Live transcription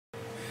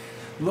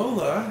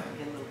Lola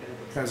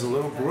has a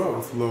little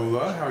growth.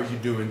 Lola, how are you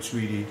doing,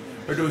 sweetie?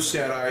 Are those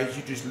sad eyes?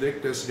 You just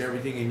licked us and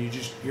everything, and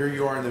here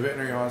you are in the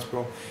veterinary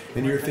hospital,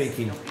 and you're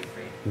thinking,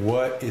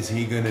 what is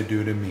he going to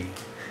do to me?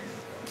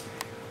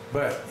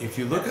 But if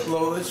you look at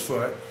Lola's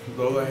foot,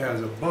 Lola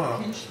has a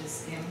bump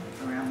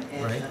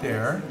right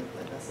there,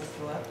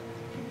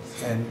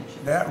 and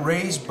that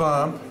raised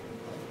bump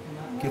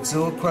gets a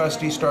little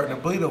crusty, starting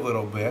to bleed a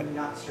little bit.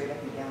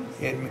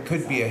 It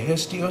could be a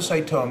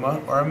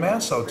histiocytoma or a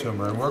mast cell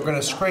tumor, and we're going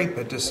to scrape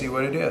it to see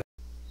what it is.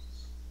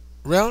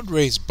 Round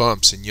raised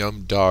bumps in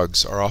young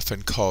dogs are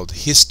often called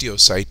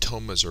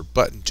histiocytomas or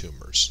button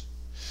tumors.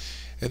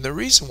 And the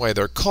reason why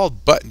they're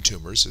called button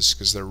tumors is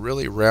because they're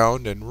really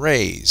round and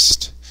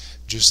raised,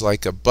 just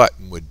like a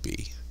button would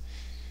be.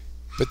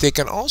 But they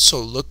can also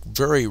look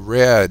very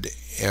red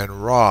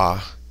and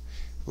raw,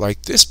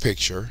 like this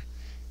picture,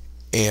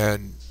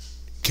 and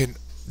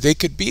they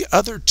could be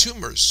other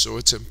tumors, so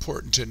it's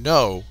important to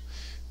know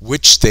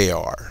which they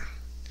are.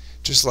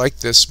 Just like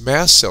this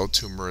mast cell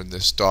tumor in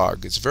this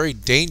dog, it's a very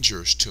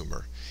dangerous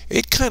tumor.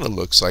 It kind of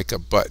looks like a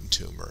button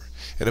tumor,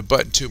 and a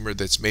button tumor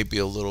that's maybe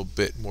a little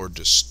bit more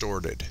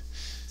distorted.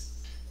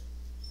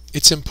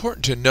 It's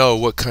important to know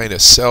what kind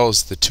of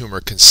cells the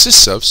tumor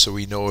consists of, so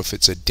we know if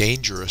it's a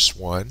dangerous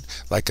one,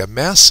 like a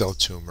mast cell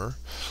tumor,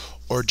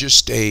 or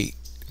just a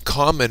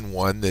common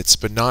one that's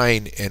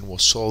benign and will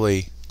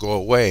slowly go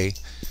away,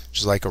 which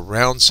is like a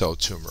round cell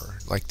tumor,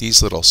 like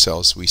these little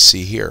cells we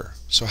see here.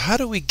 So how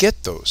do we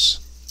get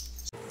those?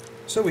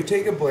 So we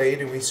take a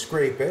blade and we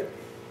scrape it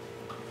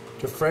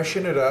to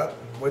freshen it up.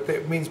 What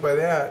that means by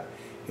that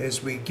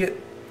is we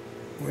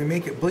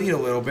make it bleed a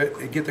little bit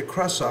and get the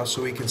crust off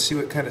so we can see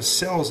what kind of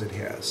cells it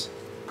has.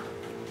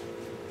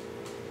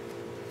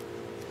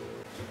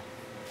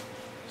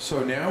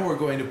 So now we're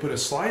going to put a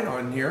slide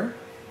on here,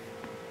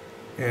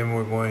 and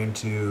we're going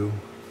to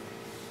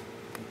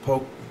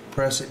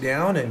press it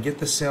down and get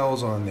the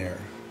cells on there.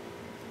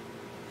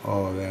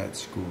 Oh,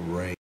 that's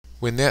great.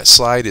 When that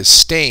slide is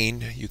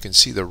stained, you can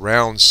see the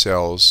round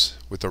cells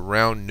with the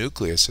round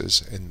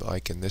nucleuses, and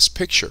like in this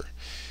picture,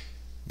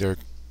 they're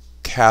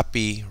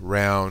cappy,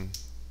 round,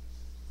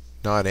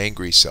 not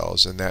angry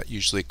cells, and that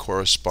usually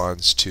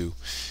corresponds to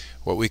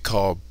what we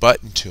call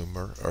button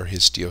tumor or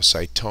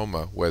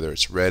histiocytoma, whether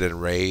it's red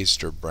and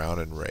raised or brown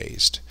and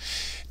raised.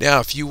 Now,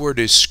 if you were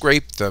to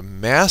scrape the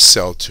mast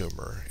cell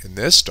tumor in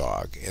this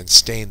dog and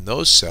stain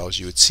those cells,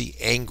 you would see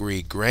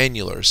angry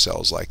granular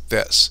cells like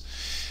this.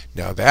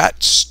 Now,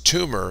 that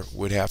tumor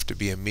would have to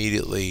be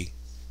immediately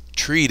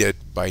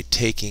treated by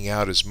taking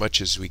out as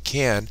much as we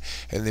can,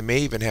 and they may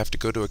even have to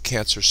go to a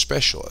cancer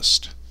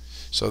specialist.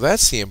 So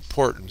that's the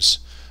importance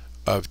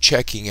of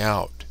checking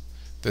out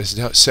the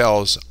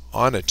cells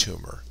on a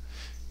tumor.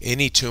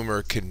 Any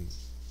tumor can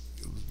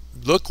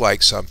look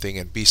like something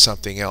and be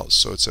something else,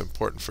 so it's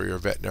important for your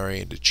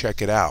veterinarian to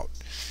check it out.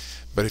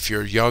 But if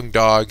your young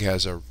dog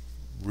has a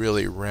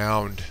really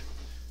round,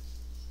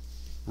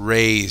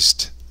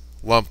 raised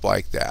lump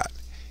like that,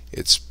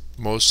 it's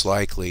most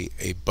likely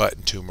a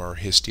button tumor or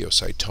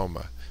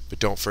histiocytoma. But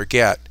don't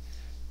forget,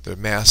 the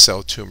mast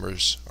cell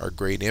tumors are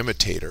great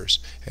imitators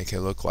and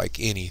can look like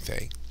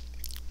anything.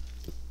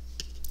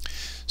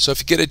 So if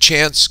you get a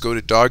chance, go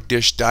to Dog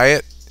Dish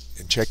Diet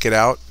and check it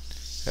out.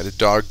 I had a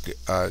dog,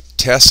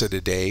 Tessa,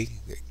 today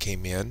that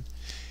came in,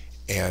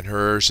 and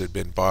hers had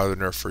been bothering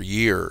her for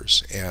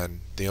years,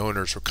 and the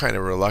owners were kind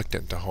of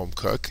reluctant to home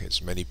cook,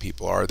 as many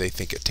people are. They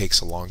think it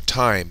takes a long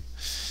time.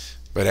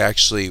 But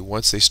actually,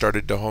 once they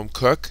started to home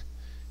cook,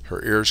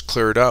 her ears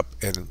cleared up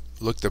and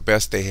looked the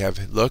best they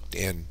have looked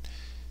in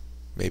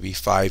maybe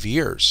 5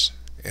 years.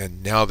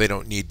 And now they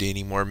don't need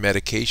any more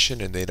medication,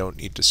 and they don't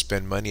need to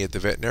spend money at the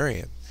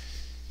veterinarian.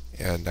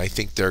 And I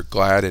think they're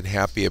glad and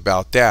happy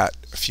about that.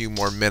 A few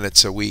more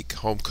minutes a week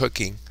home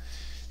cooking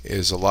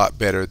is a lot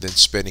better than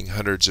spending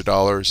hundreds of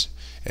dollars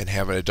and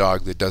having a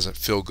dog that doesn't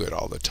feel good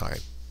all the time.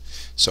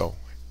 So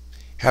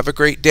have a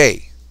great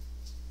day.